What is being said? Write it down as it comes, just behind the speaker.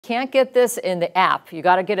Can't get this in the app. You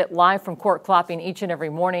got to get it live from Court Clopping each and every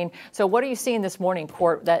morning. So what are you seeing this morning,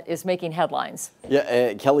 Court, that is making headlines?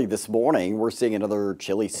 Yeah, Kelly, this morning we're seeing another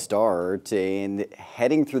chilly start, and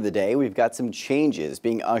heading through the day we've got some changes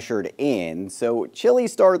being ushered in. So chilly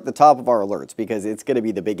start at the top of our alerts because it's going to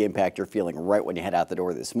be the big impact you're feeling right when you head out the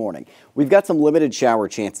door this morning. We've got some limited shower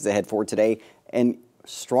chances ahead for today, and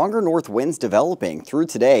stronger north winds developing through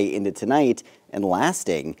today into tonight and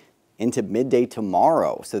lasting into midday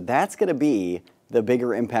tomorrow. So that's going to be the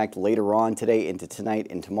bigger impact later on today into tonight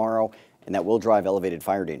and tomorrow, and that will drive elevated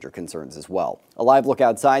fire danger concerns as well. A live look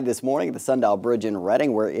outside this morning at the Sundial Bridge in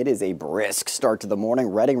Reading, where it is a brisk start to the morning.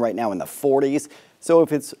 Reading right now in the 40s. So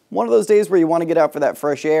if it's one of those days where you want to get out for that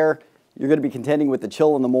fresh air, you're going to be contending with the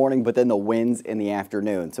chill in the morning, but then the winds in the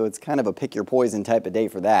afternoon. So it's kind of a pick your poison type of day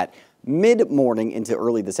for that. Mid-morning into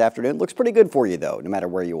early this afternoon looks pretty good for you though, no matter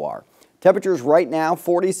where you are. Temperatures right now,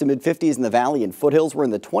 40s to mid-50s in the valley and foothills. We're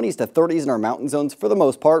in the 20s to 30s in our mountain zones for the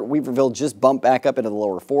most part. Weaverville just bumped back up into the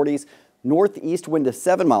lower 40s. Northeast wind to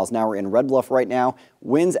 7 miles an hour in Red Bluff right now.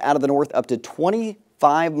 Winds out of the north up to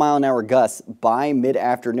 25-mile-an-hour gusts by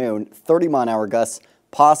mid-afternoon. 30-mile-an-hour gusts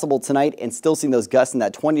possible tonight, and still seeing those gusts in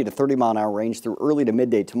that 20 to 30-mile-an-hour range through early to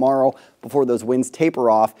midday tomorrow before those winds taper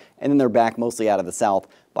off, and then they're back mostly out of the south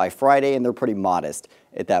by Friday, and they're pretty modest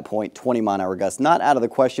at that point. 20-mile-an-hour gusts not out of the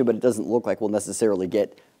question, but it doesn't look like we'll necessarily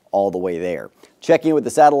get all the way there. Checking in with the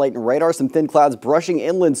satellite and radar, some thin clouds brushing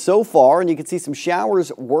inland so far, and you can see some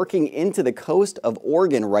showers working into the coast of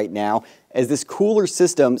Oregon right now as this cooler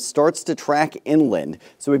system starts to track inland.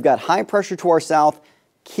 So we've got high pressure to our south,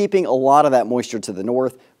 keeping a lot of that moisture to the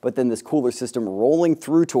north, but then this cooler system rolling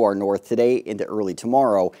through to our north today into early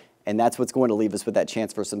tomorrow, and that's what's going to leave us with that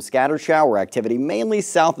chance for some scattered shower activity, mainly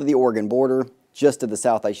south of the Oregon border, just to the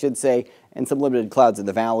south, I should say, and some limited clouds in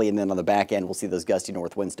the valley, and then on the back end, we'll see those gusty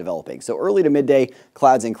north winds developing. So early to midday,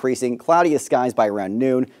 clouds increasing, cloudiest skies by around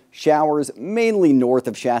noon, showers mainly north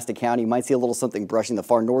of Shasta County. You might see a little something brushing the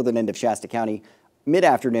far northern end of Shasta County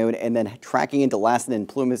mid-afternoon, and then tracking into Lassen and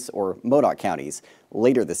Plumas or Modoc counties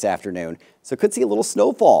later this afternoon. So could see a little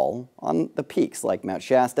snowfall on the peaks like Mount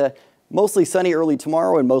Shasta. Mostly sunny early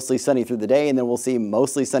tomorrow and mostly sunny through the day, and then we'll see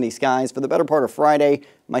mostly sunny skies for the better part of Friday.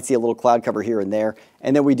 Might see a little cloud cover here and there,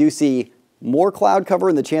 and then we do see more cloud cover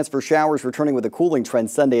and the chance for showers returning with a cooling trend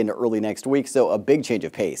Sunday into early next week, so a big change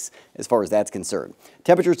of pace as far as that's concerned.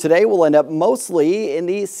 Temperatures today will end up mostly in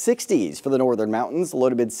the 60s for the northern mountains, low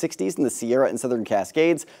to mid 60s in the Sierra and southern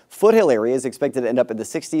Cascades. Foothill areas expected to end up in the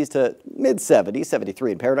 60s to mid 70s,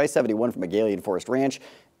 73 in Paradise, 71 for Magalia and Forest Ranch.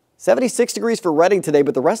 76 degrees for Reading today,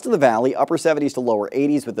 but the rest of the valley, upper 70s to lower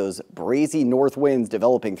 80s with those breezy north winds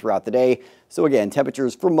developing throughout the day. So again,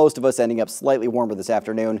 temperatures for most of us ending up slightly warmer this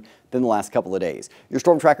afternoon than the last couple of days. Your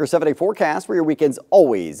Storm Tracker 7-day forecast for your weekend's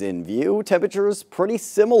always in view. Temperatures pretty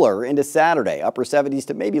similar into Saturday, upper 70s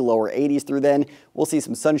to maybe lower 80s through then. We'll see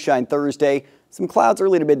some sunshine Thursday. Some clouds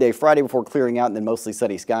early to midday Friday before clearing out, and then mostly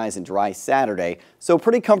sunny skies and dry Saturday. So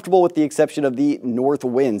pretty comfortable with the exception of the north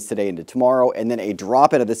winds today into tomorrow, and then a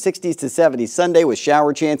drop into the 60s to 70s Sunday with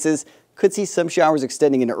shower chances. Could see some showers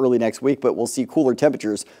extending into early next week, but we'll see cooler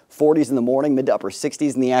temperatures, 40s in the morning, mid to upper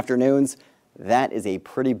 60s in the afternoons. That is a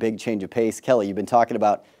pretty big change of pace. Kelly, you've been talking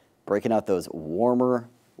about breaking out those warmer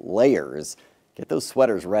layers. Get those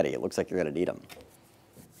sweaters ready. It looks like you're going to need them.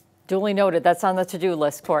 Duly noted. That's on the to-do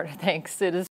list, Court. Thanks. It is